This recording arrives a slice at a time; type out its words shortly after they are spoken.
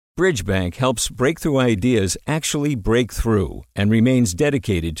Bridgebank helps breakthrough ideas actually break through and remains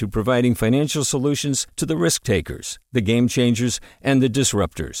dedicated to providing financial solutions to the risk takers, the game changers, and the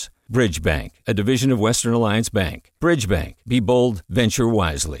disruptors. Bridgebank, a division of Western Alliance Bank. Bridgebank. Be bold, venture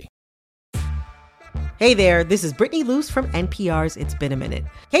wisely. Hey there, this is Brittany Luce from NPR's It's Been a Minute.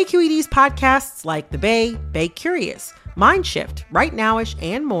 KQED's podcasts like The Bay Curious, Mind Shift, Right Nowish,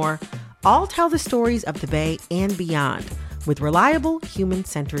 and more all tell the stories of the Bay and beyond with reliable,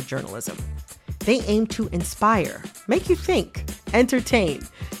 human-centered journalism. They aim to inspire, make you think, entertain,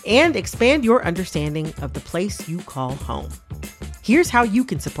 and expand your understanding of the place you call home. Here's how you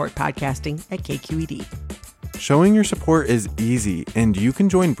can support podcasting at KQED. Showing your support is easy, and you can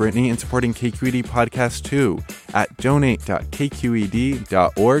join Brittany in supporting KQED Podcast too at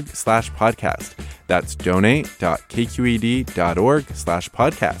donate.kqed.org/podcast. That's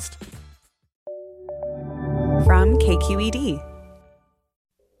donate.kqed.org/podcast. From KQED.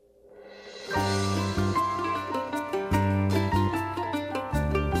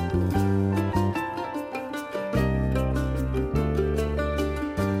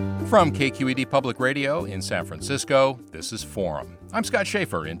 From KQED Public Radio in San Francisco, this is Forum. I'm Scott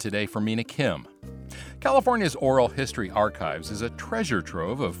Schaefer, in today for Mina Kim. California's Oral History Archives is a treasure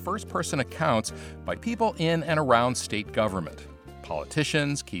trove of first-person accounts by people in and around state government.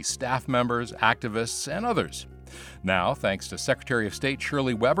 Politicians, key staff members, activists, and others. Now, thanks to Secretary of State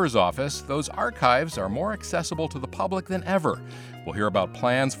Shirley Weber's office, those archives are more accessible to the public than ever. We'll hear about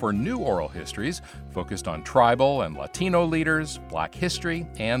plans for new oral histories focused on tribal and Latino leaders, Black history,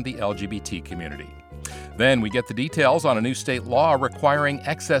 and the LGBT community. Then we get the details on a new state law requiring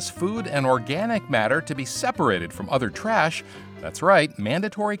excess food and organic matter to be separated from other trash. That's right,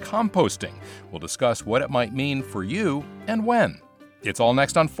 mandatory composting. We'll discuss what it might mean for you and when. It's all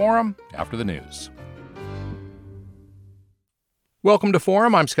next on Forum after the news. Welcome to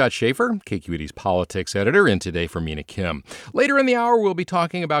Forum. I'm Scott Schaefer, KQED's politics editor, in today for Mina Kim. Later in the hour, we'll be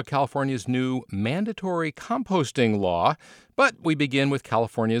talking about California's new mandatory composting law, but we begin with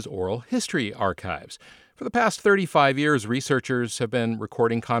California's Oral History Archives. For the past 35 years, researchers have been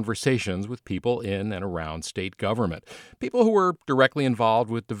recording conversations with people in and around state government, people who were directly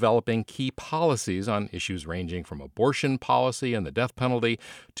involved with developing key policies on issues ranging from abortion policy and the death penalty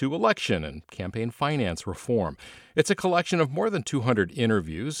to election and campaign finance reform. It's a collection of more than 200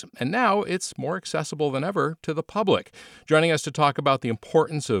 interviews, and now it's more accessible than ever to the public. Joining us to talk about the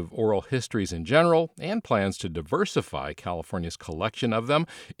importance of oral histories in general and plans to diversify California's collection of them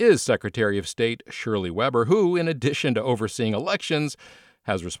is Secretary of State Shirley Weber, who, in addition to overseeing elections,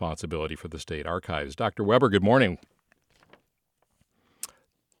 has responsibility for the state archives. Dr. Weber, good morning.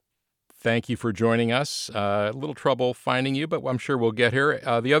 Thank you for joining us. A little trouble finding you, but I'm sure we'll get here.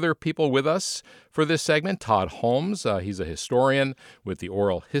 The other people with us for this segment, Todd Holmes. He's a historian with the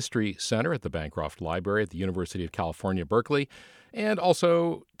Oral History Center at the Bancroft Library at the University of California, Berkeley. And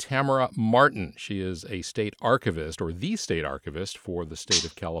also Tamara Martin. She is a state archivist, or the state archivist for the state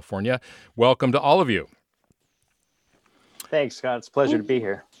of California. Welcome to all of you. Thanks, Scott. It's a pleasure to be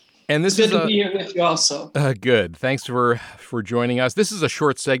here. And this is good to be here with you also. Good. Thanks for joining us. This is a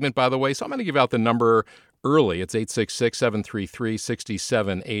short segment, by the way, so I'm going to give out the number early. It's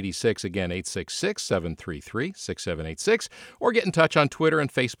 866-733-6786. Again, 866-733-6786. Or get in touch on Twitter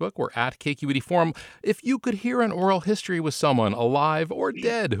and Facebook. We're at KQED Forum. If you could hear an oral history with someone, alive or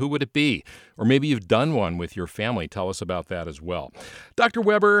dead, who would it be? Or maybe you've done one with your family. Tell us about that as well. Dr.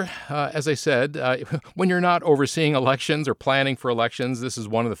 Weber, as I said, when you're not overseeing elections or planning for elections, this is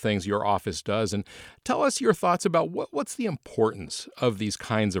one of the things your office does. And tell us your thoughts about what's the importance of these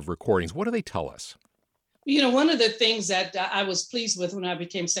kinds of recordings. What do they tell us? You know, one of the things that I was pleased with when I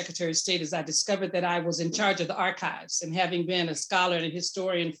became Secretary of State is I discovered that I was in charge of the archives. And having been a scholar and a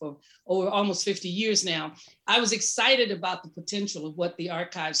historian for over almost 50 years now, I was excited about the potential of what the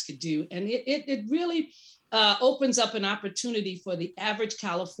archives could do. And it really opens up an opportunity for the average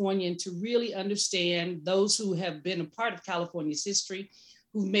Californian to really understand those who have been a part of California's history,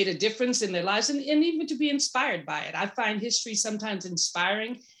 who've made a difference in their lives, and even to be inspired by it. I find history sometimes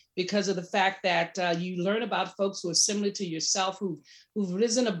inspiring because of the fact that you learn about folks who are similar to yourself, who've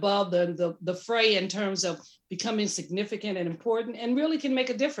risen above the fray in terms of becoming significant and important and really can make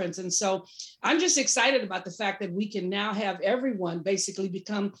a difference. And so I'm just excited about the fact that we can now have everyone basically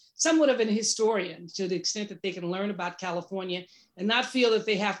become somewhat of an historian to the extent that they can learn about California and not feel that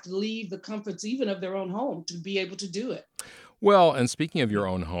they have to leave the comforts even of their own home to be able to do it. Well, and speaking of your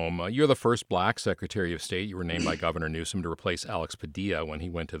own home, you're the first Black Secretary of State. You were named by Governor Newsom to replace Alex Padilla when he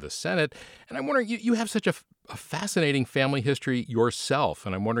went to the Senate. And I'm wondering, you have such a fascinating family history yourself.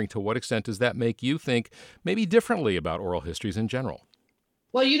 And I'm wondering, to what extent does that make you think maybe differently about oral histories in general?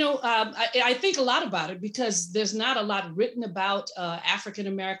 Well, I think a lot about it because there's not a lot written about African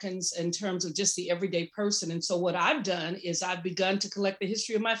Americans in terms of just the everyday person. And so what I've done is I've begun to collect the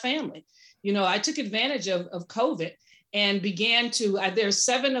history of my family. I took advantage of COVID and began to, there's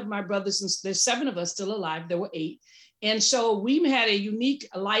 7 of my brothers, and there's 7 of us still alive. There were 8. And so we had a unique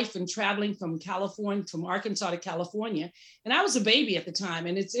life in traveling from Arkansas to California. And I was a baby at the time.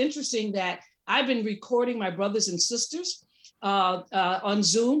 And it's interesting that I've been recording my brothers and sisters on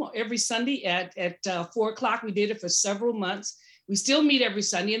Zoom every Sunday at 4:00. We did it for several months. We still meet every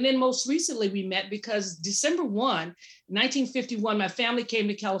Sunday. And then most recently we met because December 1, 1951, my family came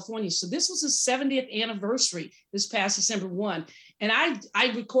to California. So this was the 70th anniversary this past December 1. And I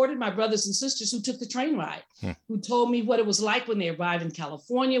recorded my brothers and sisters who took the train ride, who told me what it was like when they arrived in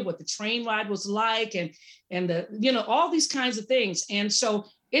California, what the train ride was like, and all these kinds of things. And so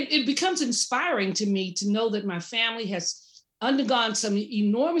it becomes inspiring to me to know that my family has undergone some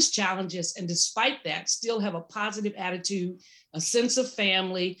enormous challenges, and despite that, still have a positive attitude, a sense of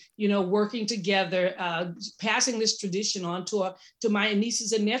family, working together, passing this tradition on to my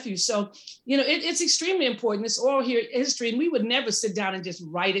nieces and nephews. So, it's extremely important. This oral history, and we would never sit down and just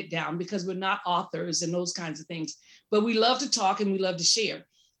write it down because we're not authors and those kinds of things, but we love to talk and we love to share.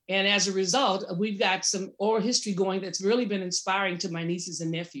 And as a result, we've got some oral history going that's really been inspiring to my nieces and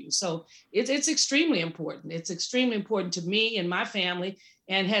nephews. So it's extremely important. It's extremely important to me and my family,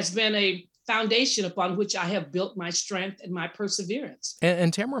 and has been a foundation upon which I have built my strength and my perseverance.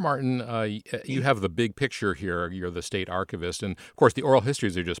 And Tamara Martin, you have the big picture here. You're the state archivist, and of course the oral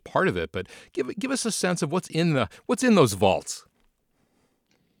histories are just part of it. But give us a sense of what's in those vaults.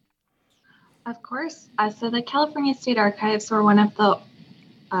 Of course. So the California State Archives were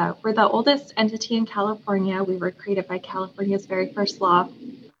we're the oldest entity in California. We were created by California's very first law.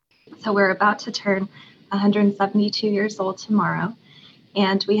 So we're about to turn 172 years old tomorrow.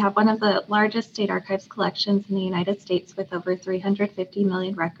 And we have one of the largest state archives collections in the United States with over 350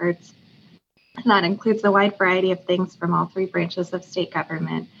 million records. And that includes a wide variety of things from all 3 branches of state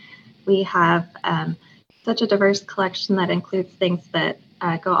government. We have such a diverse collection that includes things that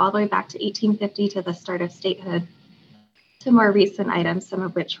go all the way back to 1850 to the start of statehood, to more recent items, some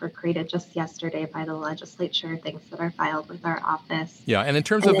of which were created just yesterday by the legislature, things that are filed with our office. Yeah, and in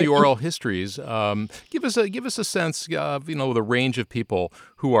terms of the oral histories, give us a sense of the range of people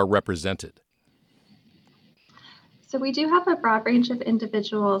who are represented. So we do have a broad range of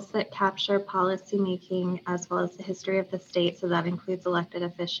individuals that capture policymaking as well as the history of the state. So that includes elected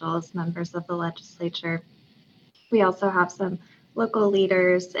officials, members of the legislature. We also have some local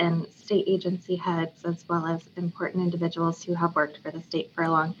leaders and state agency heads, as well as important individuals who have worked for the state for a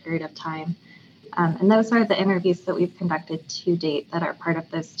long period of time. And those are the interviews that we've conducted to date that are part of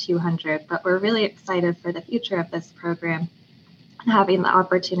those 200. But we're really excited for the future of this program, having the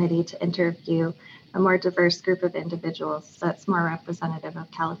opportunity to interview a more diverse group of individuals that's more representative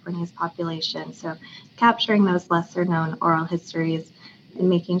of California's population. So capturing those lesser known oral histories and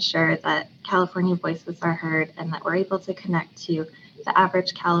making sure that California voices are heard and that we're able to connect to the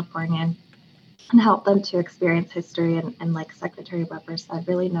average Californian and help them to experience history. And like Secretary Weber said,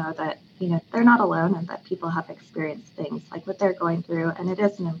 really know that, they're not alone and that people have experienced things like what they're going through. And it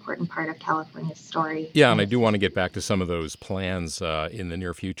is an important part of California's story. Yeah, and I do want to get back to some of those plans in the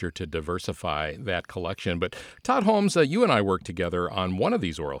near future to diversify that collection. But Todd Holmes, you and I worked together on one of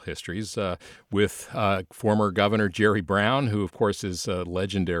these oral histories with former Governor Jerry Brown, who, of course, is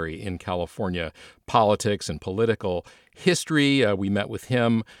legendary in California politics and political history. We met with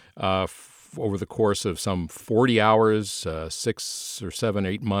him over the course of some 40 hours, 6 or 7,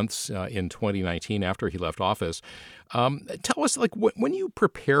 8 months in 2019 after he left office. Tell us, when you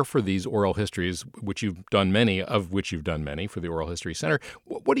prepare for these oral histories, which you've done many for the Oral History Center,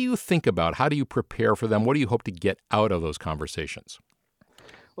 what do you think about? How do you prepare for them? What do you hope to get out of those conversations?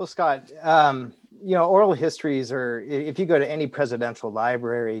 Well, Scott, oral histories are, if you go to any presidential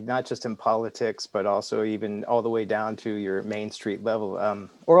library, not just in politics, but also even all the way down to your Main Street level,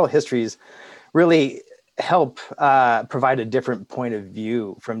 oral histories really help provide a different point of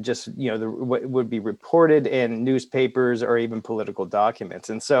view from just, what would be reported in newspapers or even political documents.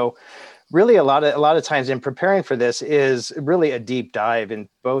 And so really a lot of times in preparing for this is really a deep dive in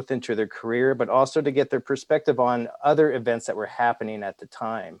both into their career, but also to get their perspective on other events that were happening at the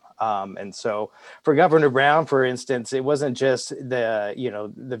time. And so for Governor Brown, for instance, it wasn't just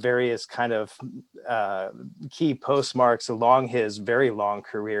the various kind of key postmarks along his very long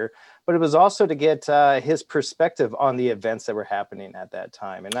career, but it was also to get his perspective on the events that were happening at that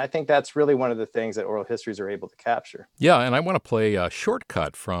time. And I think that's really one of the things that oral histories are able to capture. Yeah, and I want to play a short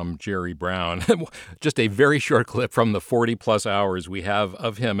cut from Jerry Brown. Just a very short clip from the 40-plus hours we have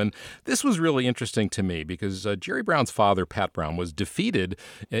of him. And this was really interesting to me because Jerry Brown's father, Pat Brown, was defeated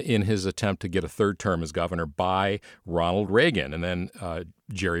in his attempt to get a third term as governor by Ronald Reagan. And then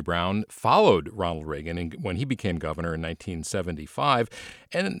Jerry Brown followed Ronald Reagan when he became governor in 1975.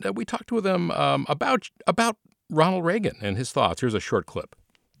 And we talked with him about Ronald Reagan and his thoughts. Here's a short clip.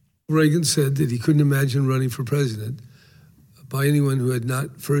 Reagan said that he couldn't imagine running for president by anyone who had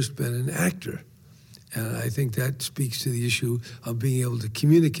not first been an actor. And I think that speaks to the issue of being able to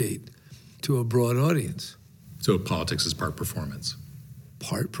communicate to a broad audience. So politics is part performance?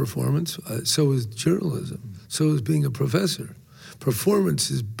 Part performance. So is journalism. So is being a professor. Performance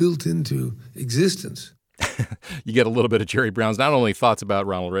is built into existence. You get a little bit of Jerry Brown's not only thoughts about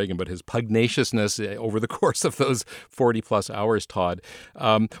Ronald Reagan, but his pugnaciousness over the course of those 40-plus hours, Todd.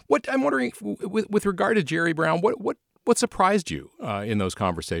 What I'm wondering, with regard to Jerry Brown, what surprised you in those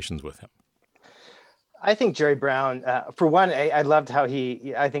conversations with him? I think Jerry Brown, for one, I loved how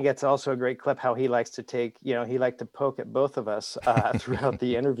I think it's also a great clip how he likes to take, he liked to poke at both of us throughout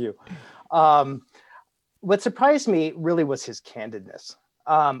the interview. What surprised me really was his candidness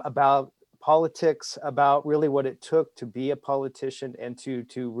about politics, about really what it took to be a politician and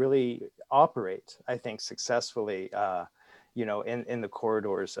to really operate, I think, successfully, in the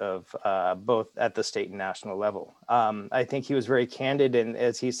corridors of both at the state and national level. I think he was very candid, and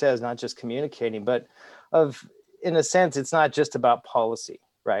as he says, not just communicating, but in a sense, it's not just about policy,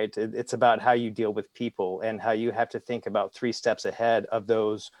 right? It's about how you deal with people and how you have to think about 3 steps ahead of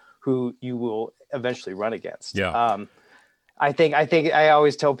those who you will eventually run against. Yeah. I think I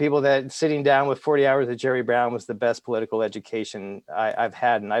always tell people that sitting down with 40 hours of Jerry Brown was the best political education I've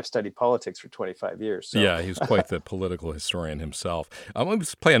had, and I've studied politics for 25 years. So. Yeah, he's quite the political historian himself. Let me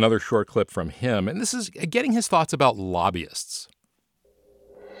play another short clip from him, and this is getting his thoughts about lobbyists.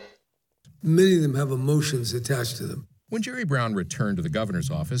 Many of them have emotions attached to them. When Jerry Brown returned to the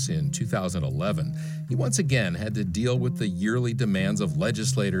governor's office in 2011, he once again had to deal with the yearly demands of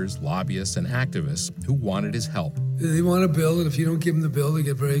legislators, lobbyists, and activists who wanted his help. They want a bill, and if you don't give them the bill, they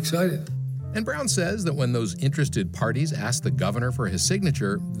get very excited. And Brown says that when those interested parties ask the governor for his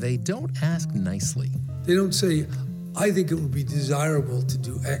signature, they don't ask nicely. They don't say, I think it would be desirable to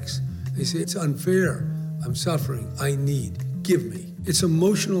do X. They say, it's unfair. I'm suffering. I need. Give me. It's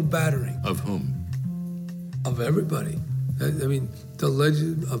emotional battering. Of whom? Of everybody. I mean,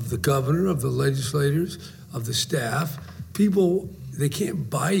 of the governor, of the legislators, of the staff. People, they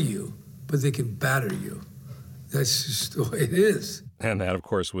can't buy you, but they can batter you. That's just the way it is. And that, of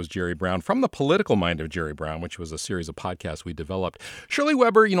course, was Jerry Brown from The Political Mind of Jerry Brown, which was a series of podcasts we developed. Shirley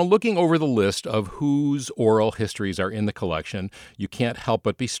Weber, looking over the list of whose oral histories are in the collection, you can't help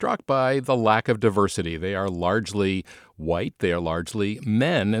but be struck by the lack of diversity. They are largely white. They are largely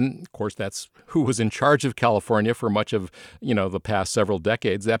men. And, of course, that's who was in charge of California for much of, the past several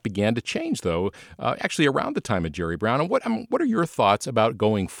decades. That began to change, though, actually around the time of Jerry Brown. And what are your thoughts about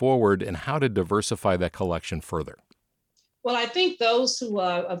going forward and how to diversify that collection further? Well, I think those who,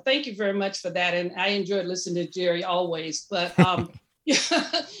 thank you very much for that. And I enjoyed listening to Jerry always, but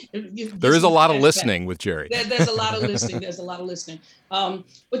there is a lot of listening with Jerry. There's a lot of listening.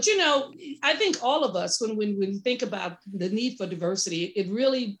 But, I think all of us, when we think about the need for diversity, it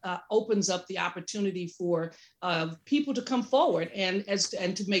really opens up the opportunity for people to come forward and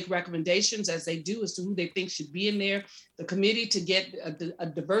to make recommendations as they do as to who they think should be in there. The committee to get a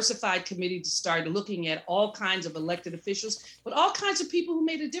diversified committee to start looking at all kinds of elected officials, but all kinds of people who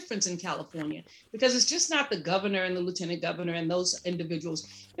made a difference in California, because it's just not the governor and the lieutenant governor and those individuals.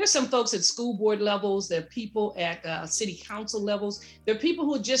 There's some folks at school board levels. There are people at city council levels. There are people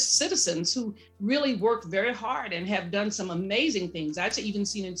who are just citizens who really work very hard and have done some amazing things. I've even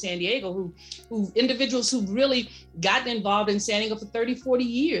seen in San Diego who individuals who've really gotten involved in San Diego for 30, 40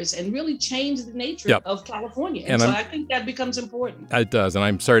 years and really changed the nature of California. And so I think that becomes important. It does. And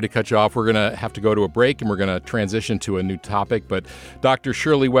I'm sorry to cut you off. We're going to have to go to a break and we're going to transition to a new topic. But Dr.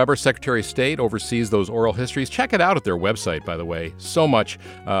 Shirley Weber, Secretary of State, oversees those oral histories. Check it out at their website, by the way. So much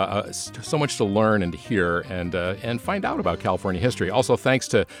to learn and to hear and find out about California history. Also, thanks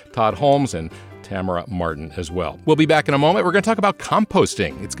to Todd Holmes and Tamara Martin as well. We'll be back in a moment. We're going to talk about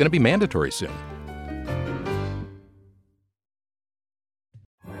composting. It's going to be mandatory soon.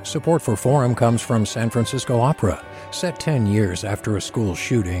 Support for Forum comes from San Francisco Opera. Set 10 years after a school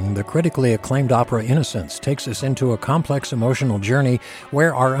shooting, the critically acclaimed opera Innocence takes us into a complex emotional journey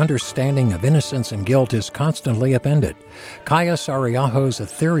where our understanding of innocence and guilt is constantly upended. Kaya Sariaho's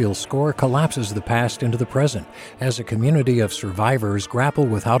ethereal score collapses the past into the present as a community of survivors grapple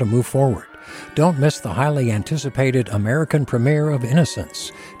with how to move forward. Don't miss the highly anticipated American premiere of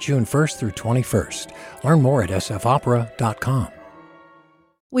Innocence, June 1st through 21st. Learn more at sfopera.com.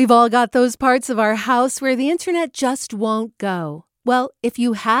 We've all got those parts of our house where the internet just won't go. Well, if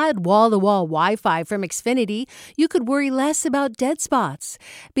you had wall-to-wall Wi-Fi from Xfinity, you could worry less about dead spots.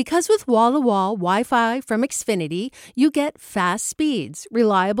 Because with wall-to-wall Wi-Fi from Xfinity, you get fast speeds,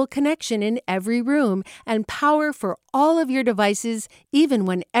 reliable connection in every room, and power for all of your devices, even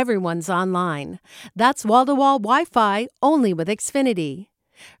when everyone's online. That's wall-to-wall Wi-Fi only with Xfinity.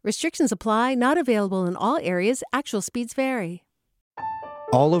 Restrictions apply, not available in all areas. Actual speeds vary.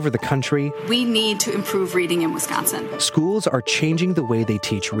 All over the country, we need to improve reading in Wisconsin. Schools are changing the way they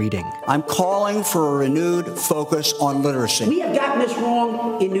teach reading. I'm calling for a renewed focus on literacy. We have gotten this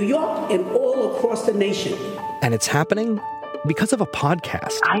wrong in New York and all across the nation. And it's happening because of a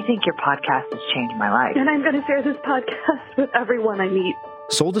podcast. I think your podcast has changed my life. And I'm going to share this podcast with everyone I meet.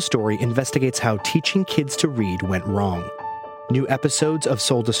 Sold a Story investigates how teaching kids to read went wrong. New episodes of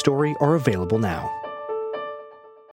Sold a Story are available now.